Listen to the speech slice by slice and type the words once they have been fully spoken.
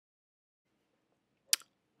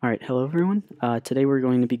Alright, hello everyone. Today we're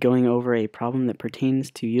going to be going over a problem that pertains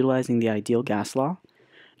to utilizing the ideal gas law.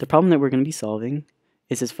 The problem that we're going to be solving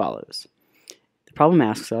is as follows. The problem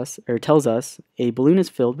asks us, or tells us, a balloon is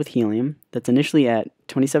filled with helium that's initially at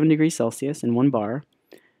 27 degrees Celsius and 1 bar.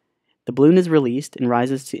 The balloon is released and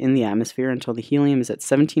rises in the atmosphere until the helium is at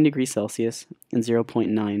 17 degrees Celsius and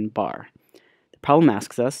 0.9 bar. The problem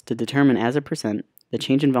asks us to determine as a percent the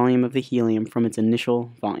change in volume of the helium from its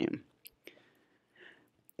initial volume.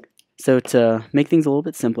 So to make things a little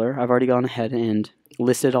bit simpler, I've already gone ahead and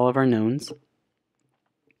listed all of our knowns.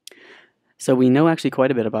 So we know actually quite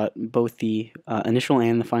a bit about both the initial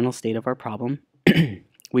and the final state of our problem.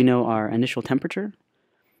 We know our initial temperature,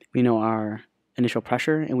 we know our initial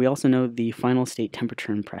pressure, and we also know the final state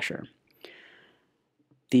temperature and pressure.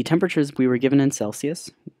 The temperatures we were given in Celsius,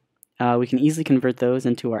 we can easily convert those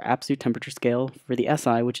into our absolute temperature scale for the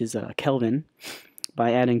SI, which is Kelvin,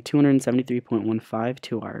 by adding 273.15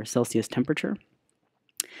 to our Celsius temperature.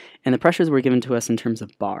 And the pressures were given to us in terms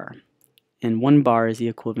of bar. And 1 bar is the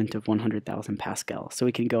equivalent of 100,000 pascal. So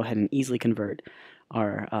we can go ahead and easily convert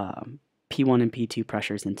our P1 and P2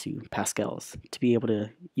 pressures into pascals to be able to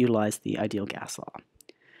utilize the ideal gas law.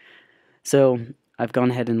 So I've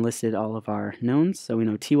gone ahead and listed all of our knowns. So we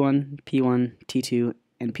know T1, P1, T2,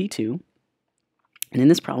 and P2. And in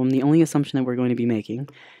this problem, the only assumption that we're going to be making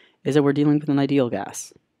is that we're dealing with an ideal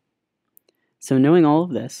gas. So knowing all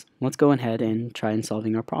of this, let's go ahead and try and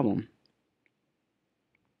solving our problem.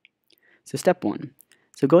 So step 1.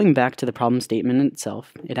 So going back to the problem statement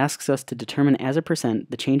itself, it asks us to determine as a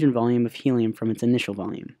percent the change in volume of helium from its initial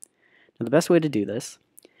volume. Now the best way to do this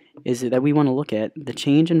is that we want to look at the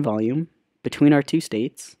change in volume between our two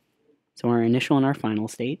states, so our initial and our final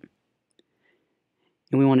state,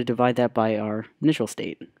 and we want to divide that by our initial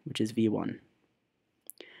state, which is V1.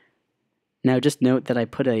 Now just note that I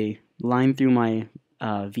put a line through my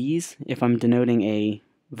V's if I'm denoting a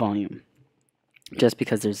volume, just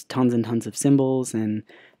because there's tons and tons of symbols, and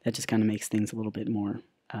that just kind of makes things a little bit more,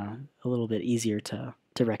 a little bit easier to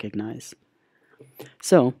recognize.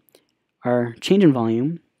 So our change in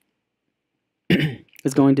volume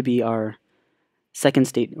is going to be our second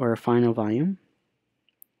state or final volume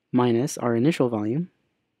minus our initial volume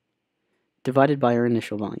divided by our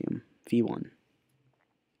initial volume, V1.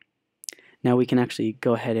 Now we can actually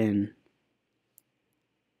go ahead and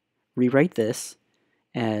rewrite this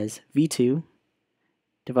as V2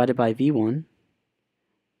 divided by V1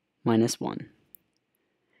 minus 1.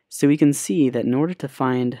 So we can see that in order to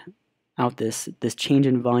find out this change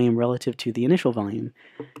in volume relative to the initial volume,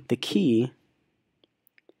 the key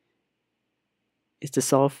is to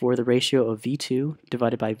solve for the ratio of V2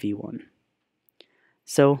 divided by V1.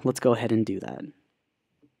 So let's go ahead and do that.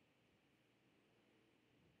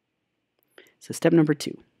 So step number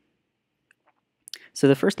 2. So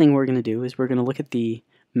the first thing we're going to do is we're going to look at the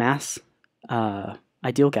mass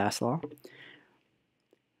ideal gas law,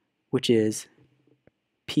 which is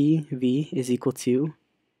PV is equal to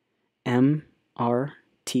mRT.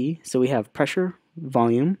 So we have pressure,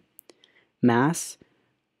 volume, mass.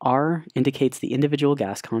 R indicates the individual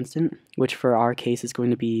gas constant, which for our case is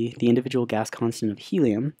going to be the individual gas constant of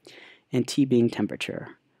helium, and T being temperature.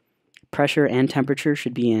 Pressure and temperature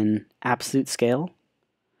should be in absolute scale,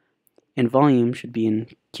 and volume should be in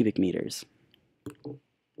cubic meters.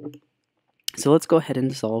 So let's go ahead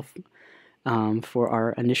and solve for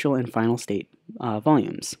our initial and final state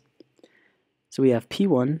volumes. So we have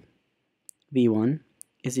P1, V1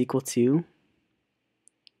 is equal to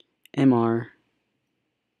mR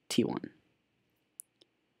T1.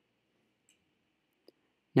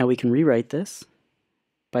 Now we can rewrite this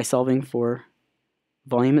by solving for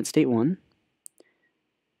volume at state 1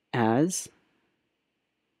 as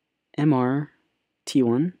mR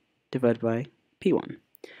T1 divided by P1.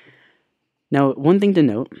 Now one thing to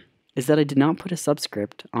note is that I did not put a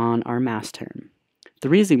subscript on our mass term. The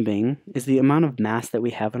reason being is the amount of mass that we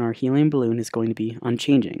have in our helium balloon is going to be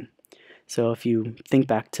unchanging. So if you think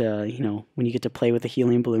back to, when you get to play with a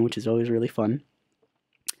helium balloon, which is always really fun,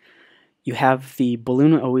 you have the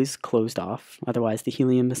balloon always closed off, otherwise the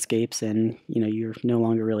helium escapes and you're no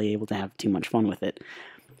longer really able to have too much fun with it.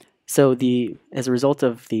 So as a result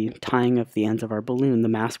of the tying of the ends of our balloon, the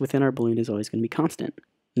mass within our balloon is always going to be constant.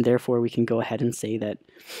 And therefore we can go ahead and say that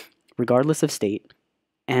regardless of state,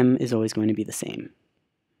 M is always going to be the same.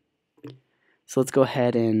 So let's go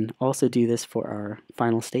ahead and also do this for our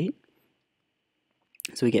final state.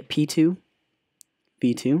 So we get P2,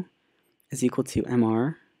 V2 is equal to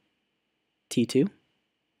mR T2.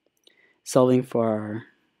 Solving for our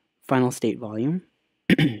final state volume,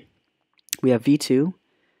 we have V2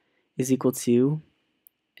 is equal to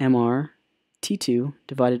mR T2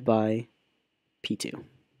 divided by P2.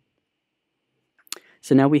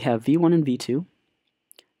 So now we have V1 and V2.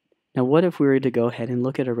 Now what if we were to go ahead and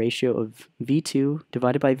look at a ratio of V2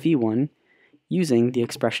 divided by V1 using the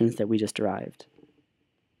expressions that we just derived?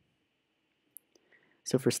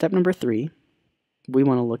 So for step number 3, we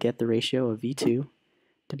want to look at the ratio of V2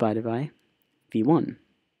 divided by V1.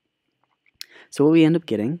 So what we end up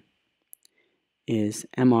getting is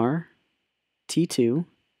MR T2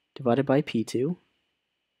 divided by P2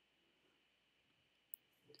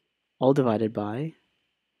 all divided by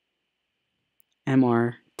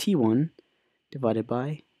MR T1 divided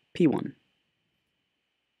by P1.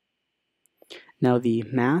 Now the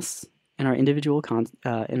mass and our individual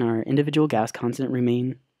gas constant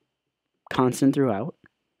remain constant throughout,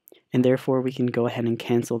 and therefore we can go ahead and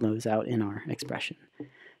cancel those out in our expression.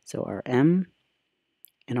 So our M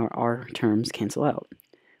and our R terms cancel out,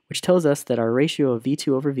 which tells us that our ratio of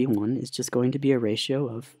V2 over V1 is just going to be a ratio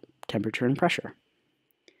of temperature and pressure.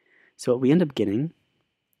 So what we end up getting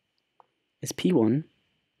is P1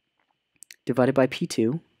 divided by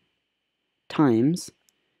P2 times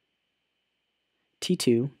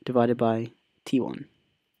T2 divided by T1.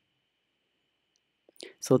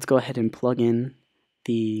 So let's go ahead and plug in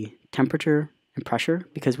the temperature and pressure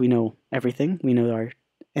because we know everything. We know our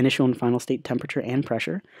initial and final state temperature and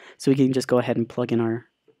pressure. So we can just go ahead and plug in our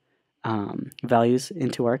values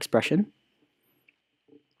into our expression.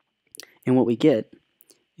 And what we get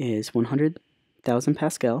is 100,000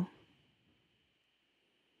 Pascal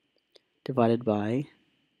divided by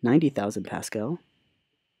 90,000 Pascal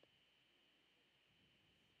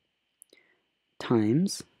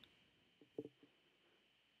times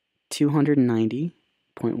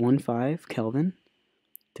 290.15 Kelvin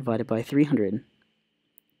divided by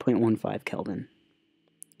 300.15 Kelvin.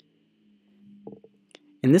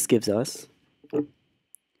 And this gives us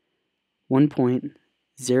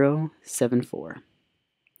 1.074.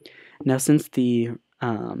 Now since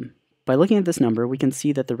by looking at this number, we can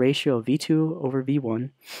see that the ratio of V2 over V1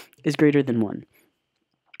 is greater than 1.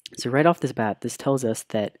 So right off this bat, this tells us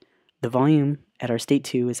that the volume at our state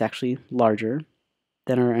 2 is actually larger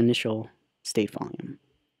than our initial state volume.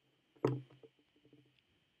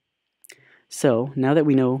 So now that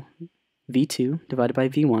we know V2 divided by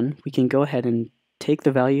V1, we can go ahead and take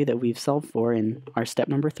the value that we've solved for in our step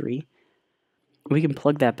number 3. We can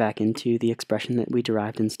plug that back into the expression that we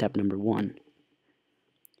derived in step number 1.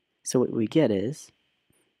 So what we get is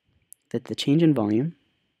that the change in volume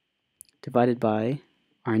divided by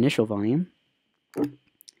our initial volume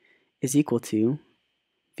is equal to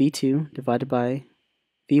V2 divided by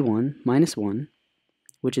V1 minus 1,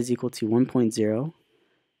 which is equal to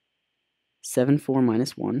 1.074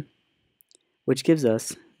 minus 1, which gives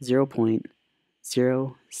us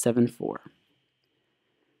 0.074.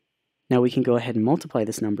 Now we can go ahead and multiply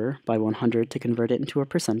this number by 100 to convert it into a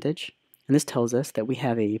percentage, and this tells us that we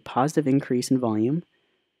have a positive increase in volume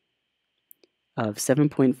of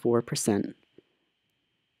 7.4%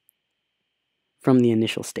 from the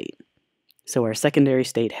initial state. So our secondary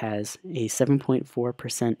state has a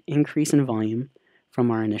 7.4% increase in volume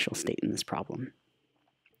from our initial state in this problem.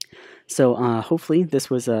 So hopefully this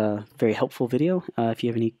was a very helpful video. If you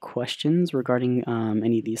have any questions regarding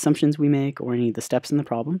any of the assumptions we make or any of the steps in the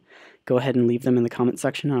problem, go ahead and leave them in the comment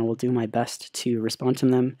section. I will do my best to respond to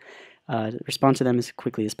them as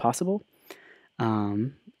quickly as possible.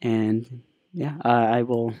 And yeah, I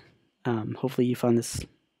will hopefully you found this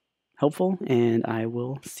helpful, and I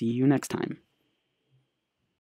will see you next time.